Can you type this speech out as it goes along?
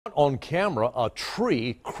On camera, a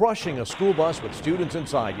tree crushing a school bus with students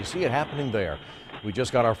inside. You see it happening there. We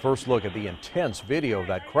just got our first look at the intense video of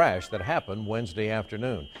that crash that happened Wednesday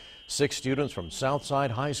afternoon. 6 students from Southside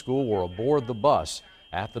High School were aboard the bus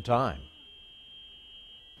at the time.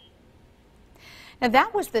 Now,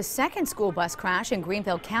 that was the second school bus crash in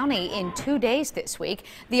Greenville County in 2 days this week.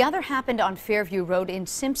 The other happened on Fairview Road in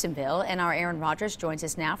Simpsonville, and our Aaron Rogers joins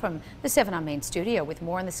us now from the 7 on Main studio with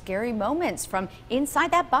more on the scary moments from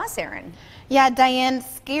inside that bus, Aaron. Yeah, Diane,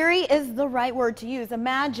 scary is the right word to use.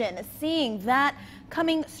 Imagine seeing that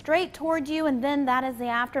coming straight toward you, and then that is the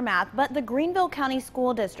aftermath. But the Greenville County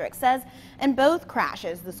School District says in both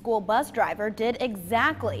crashes, the school bus driver did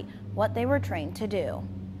exactly what they were trained to do.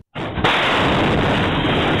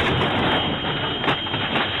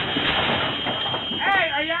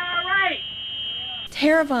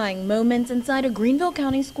 Terrifying moments inside a Greenville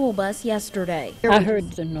County school bus yesterday. I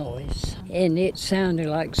heard the noise, and it sounded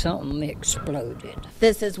like something exploded.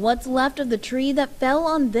 This is what's left of the tree that fell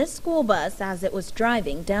on this school bus as it was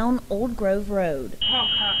driving down Old Grove Road.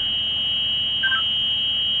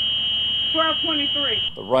 1223.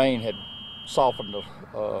 The rain had softened the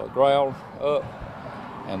ground up,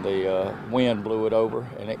 and the wind blew it over,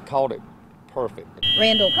 and it caught it perfect.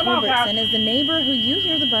 Randall Culbertson is the neighbor who you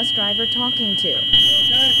hear the bus driver talking to.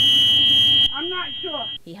 Okay. I'm not sure.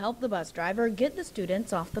 He helped the bus driver get the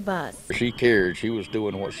students off the bus. She cared. She was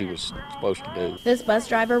doing what she was supposed to do. This bus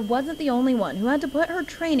driver wasn't the only one who had to put her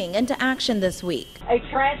training into action this week. A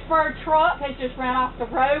transfer truck has just ran off the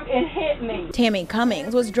road and hit me. Tammy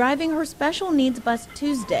Cummings was driving her special needs bus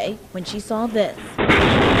Tuesday when she saw this.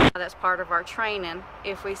 That's part of our training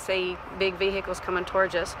if we see big vehicles coming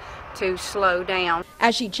towards us to slow down.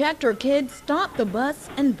 As she checked, her kids stopped the bus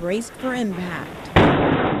and braced for impact.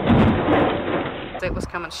 It was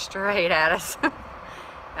coming straight at us.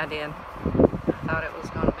 I did. I thought it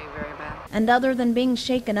was going to be very bad. And other than being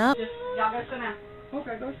shaken up, Y'all go sit down.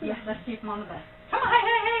 Okay, go sit. Yeah, let's keep them on the bus. Come on,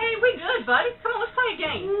 hey, we good, buddy. Come on, let's play a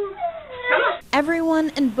game. Come on. everyone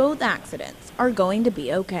in both accidents are going to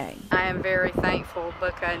be okay. I am very thankful,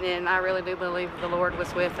 and I really do believe the Lord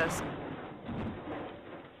was with us.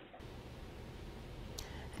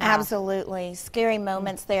 Absolutely. Scary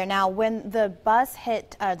moments there. Now, when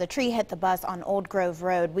the tree hit the bus on Old Grove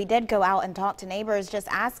Road, we did go out and talk to neighbors just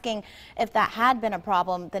asking if that had been a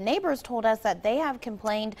problem. The neighbors told us that they have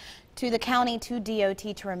complained to the county, to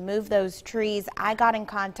DOT, to remove those trees. I got in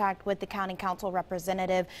contact with the county council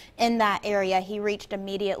representative in that area. He reached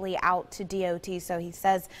immediately out to DOT, so he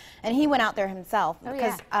says, and he went out there himself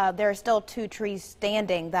because there are still 2 trees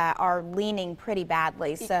standing that are leaning pretty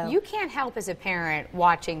badly. So you can't help as a parent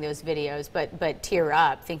watching those videos but tear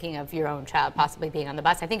up thinking of your own child possibly being on the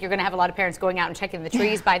bus. I think you're going to have a lot of parents going out and checking the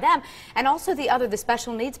trees by them, and also the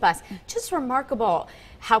special needs bus. Just remarkable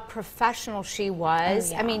how professional she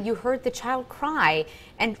was. I mean, you heard the child cry,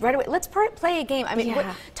 and right away, let's play a game. I mean,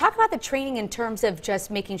 talk about the training in terms of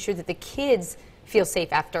just making sure that the kids feel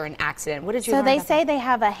safe after an accident. What did you learn? So they say they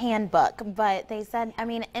have a handbook, but they said, I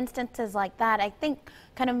mean, instances like that, I think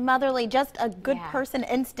kind of motherly, just a good person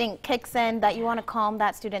instinct kicks in that you want to calm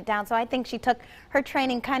that student down. So I think she took her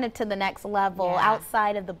training kind of to the next level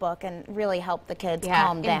outside of the book and really helped the kids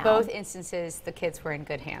calm down. In both instances, the kids were in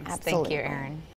good hands. Absolutely. Thank you, Erin.